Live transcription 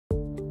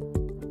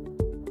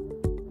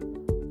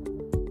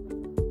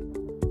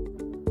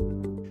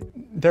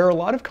There are a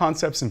lot of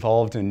concepts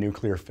involved in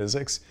nuclear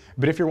physics,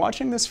 but if you're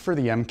watching this for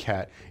the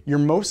MCAT, you're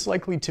most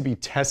likely to be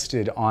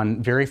tested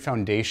on very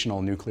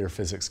foundational nuclear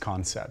physics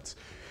concepts.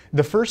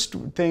 The first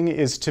thing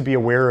is to be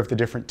aware of the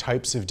different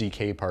types of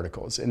decay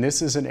particles, and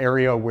this is an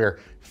area where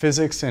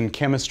physics and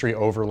chemistry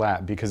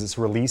overlap because it's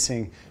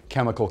releasing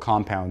chemical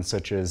compounds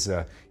such as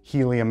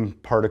helium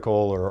particle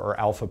or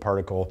alpha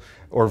particle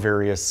or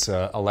various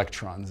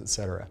electrons,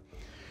 etc.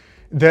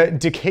 The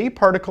decay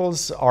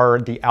particles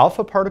are the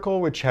alpha particle,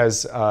 which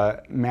has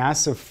a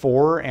mass of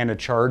 4 and a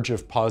charge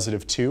of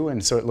 +2,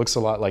 and so it looks a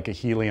lot like a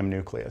helium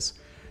nucleus.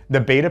 The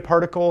beta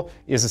particle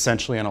is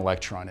essentially an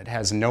electron. It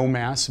has no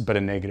mass but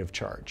a negative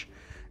charge.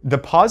 The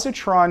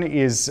positron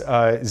is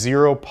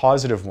 0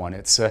 +1.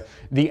 It's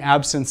the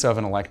absence of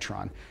an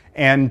electron.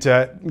 And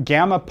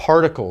gamma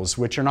particles,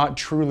 which are not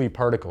truly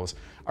particles,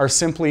 are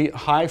simply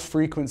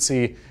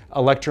high-frequency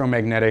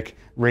electromagnetic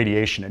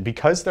radiation. And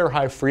because they're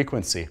high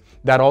frequency,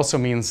 that also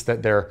means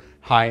that they're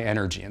high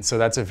energy. And so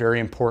that's a very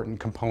important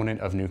component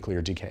of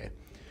nuclear decay.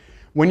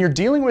 When you're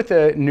dealing with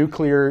a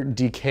nuclear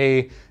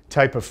decay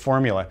type of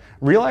formula,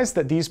 realize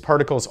that these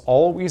particles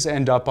always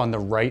end up on the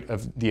right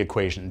of the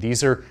equation.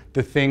 These are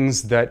the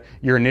things that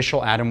your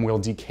initial atom will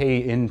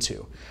decay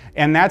into.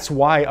 And that's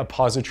why a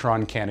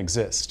positron can't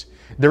exist.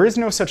 There is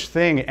no such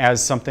thing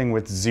as something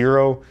with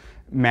 0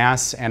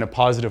 mass and a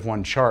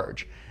 +1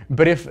 charge.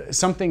 But if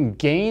something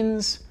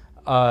gains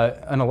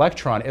an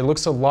electron, it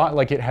looks a lot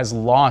like it has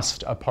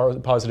lost a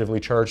positively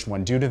charged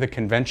one due to the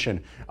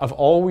convention of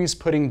always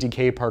putting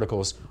decay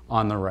particles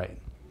on the right.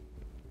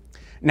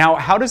 Now,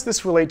 how does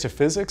this relate to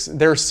physics?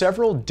 There are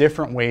several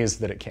different ways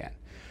that it can.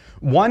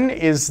 One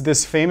is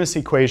this famous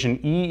equation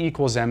E =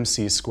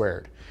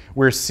 mc²,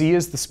 where c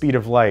is the speed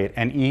of light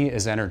and E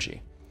is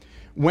energy.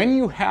 When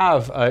you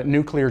have a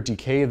nuclear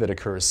decay that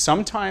occurs,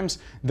 sometimes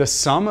the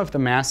sum of the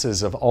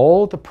masses of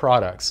all the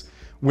products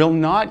will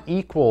not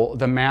equal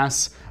the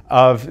mass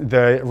of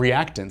the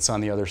reactants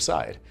on the other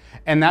side.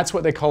 And that's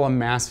what they call a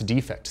mass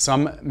defect.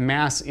 Some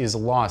mass is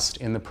lost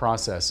in the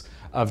process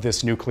of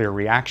this nuclear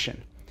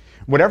reaction.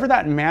 Whatever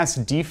that mass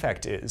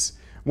defect is,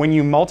 when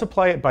you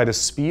multiply it by the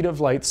speed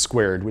of light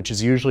squared, which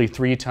is usually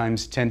 3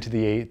 ×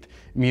 10⁸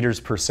 meters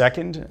per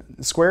second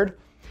squared,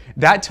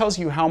 that tells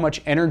you how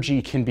much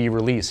energy can be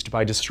released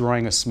by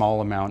destroying a small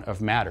amount of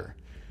matter.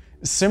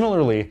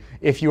 Similarly,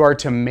 if you are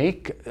to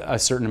make a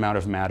certain amount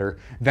of matter,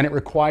 then it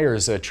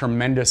requires a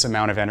tremendous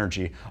amount of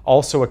energy,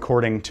 also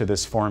according to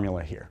this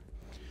formula here.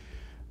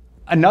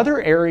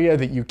 Another area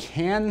that you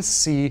can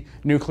see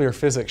nuclear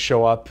physics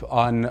show up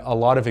on a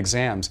lot of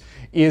exams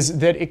is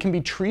that it can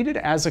be treated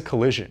as a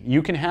collision.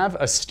 You can have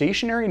a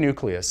stationary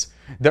nucleus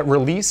that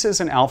releases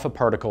an alpha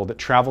particle that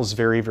travels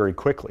very, very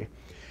quickly.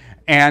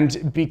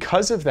 And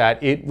because of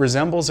that, it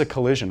resembles a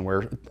collision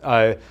where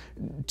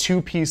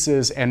 2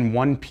 pieces and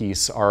 1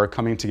 piece are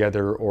coming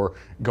together or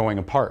going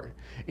apart.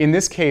 In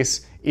this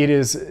case, it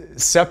is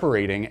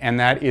separating, and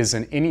that is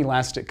an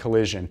inelastic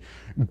collision.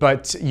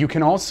 But you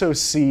can also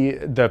see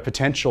the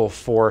potential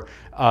for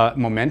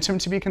momentum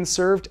to be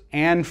conserved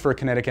and for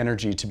kinetic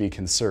energy to be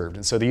conserved.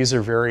 And so these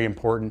are very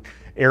important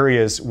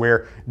areas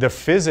where the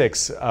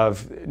physics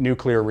of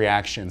nuclear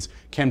reactions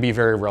can be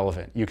very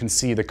relevant. You can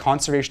see the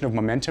conservation of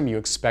momentum you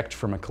expect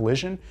from a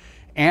collision,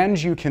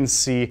 and you can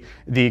see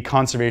the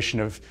conservation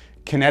of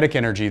kinetic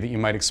energy that you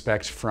might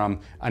expect from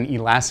an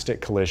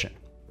elastic collision.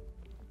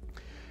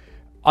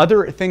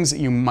 Other things that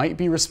you might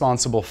be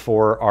responsible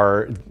for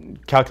are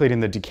calculating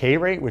the decay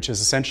rate, which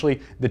is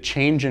essentially the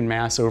change in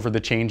mass over the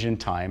change in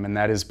time, and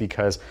that is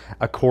because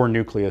a core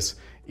nucleus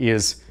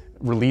is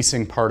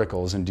releasing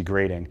particles and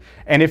degrading.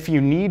 And if you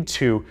need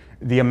to,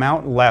 the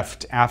amount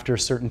left after a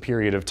certain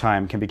period of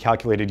time can be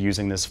calculated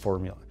using this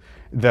formula.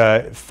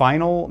 The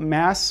final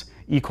mass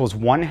equals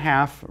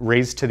 1/2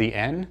 raised to the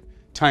n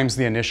times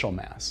the initial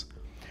mass.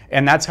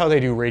 And that's how they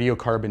do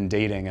radiocarbon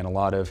dating and a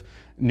lot of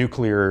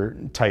nuclear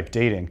type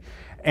dating.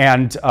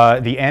 And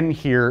the n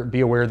here,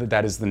 be aware that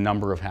that is the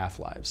number of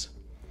half-lives.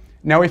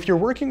 Now, if you're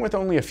working with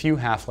only a few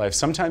half-lives,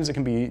 sometimes it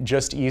can be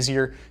just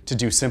easier to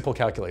do simple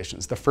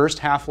calculations. The first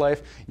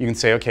half-life, you can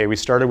say, okay, we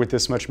started with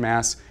this much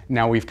mass,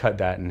 now we've cut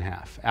that in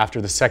half.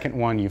 After the second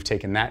one, you've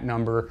taken that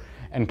number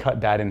and cut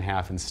that in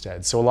half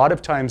instead. So a lot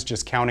of times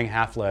just counting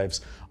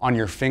half-lives on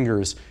your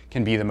fingers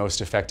can be the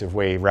most effective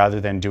way rather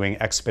than doing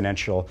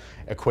exponential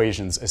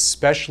equations,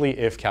 especially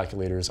if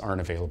calculators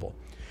aren't available.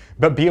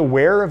 But be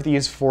aware of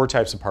these 4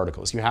 types of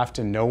particles. You have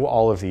to know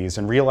all of these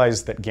and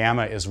realize that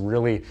gamma is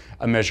really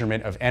a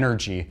measurement of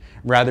energy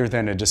rather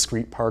than a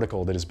discrete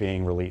particle that is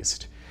being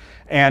released.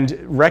 And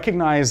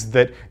recognize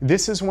that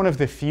this is one of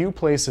the few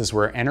places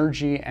where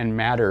energy and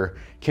matter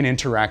can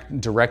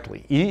interact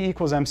directly. E =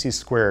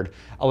 mc²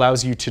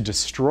 allows you to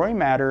destroy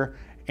matter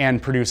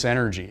and produce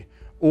energy,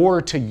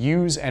 or to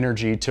use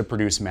energy to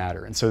produce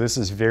matter. And so this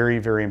is very,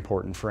 very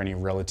important for any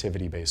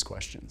relativity-based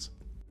questions.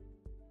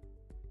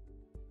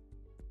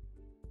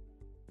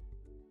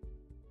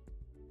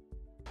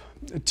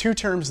 Two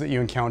terms that you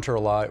encounter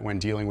a lot when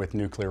dealing with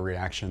nuclear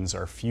reactions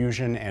are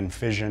fusion and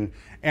fission,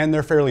 and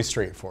they're fairly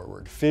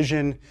straightforward.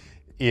 Fission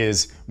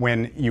is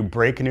when you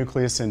break a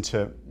nucleus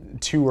into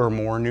 2 or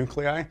more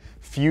nuclei.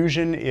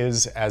 Fusion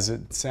is as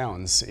it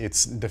sounds.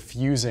 It's the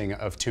fusing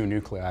of 2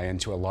 nuclei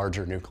into a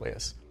larger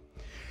nucleus.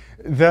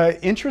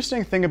 The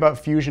interesting thing about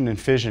fusion and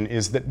fission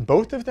is that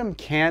both of them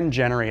can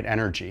generate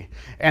energy.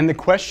 And the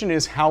question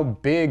is how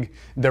big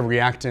the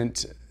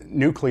reactant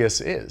nucleus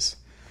is.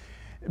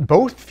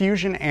 Both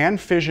fusion and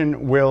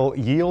fission will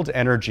yield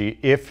energy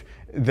if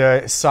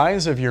the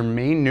size of your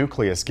main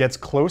nucleus gets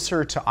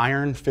closer to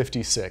iron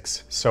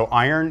 56. So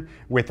iron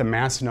with a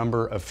mass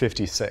number of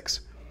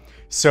 56.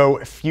 So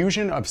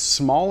fusion of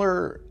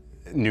smaller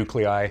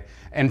nuclei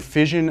and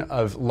fission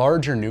of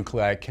larger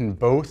nuclei can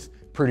both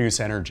produce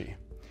energy.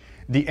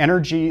 The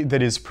energy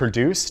that is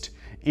produced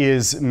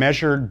is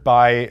measured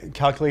by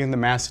calculating the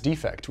mass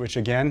defect, which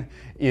again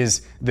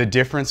is the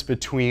difference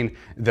between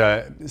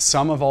the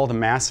sum of all the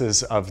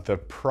masses of the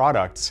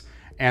products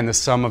and the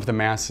sum of the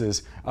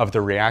masses of the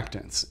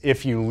reactants.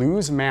 If you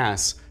lose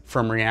mass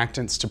from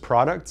reactants to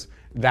products,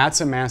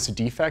 that's a mass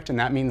defect, and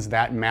that means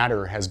that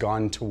matter has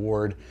gone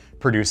toward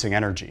producing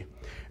energy.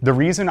 The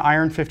reason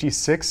iron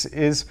 56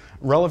 is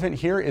relevant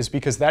here is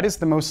because that is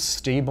the most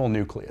stable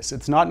nucleus.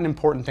 It's not an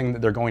important thing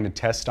that they're going to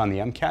test on the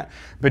MCAT,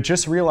 but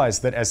just realize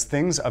that as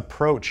things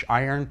approach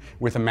iron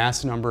with a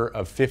mass number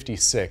of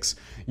 56,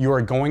 you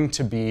are going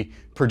to be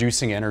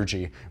producing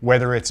energy,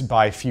 whether it's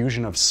by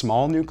fusion of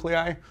small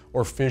nuclei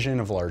or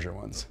fission of larger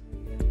ones.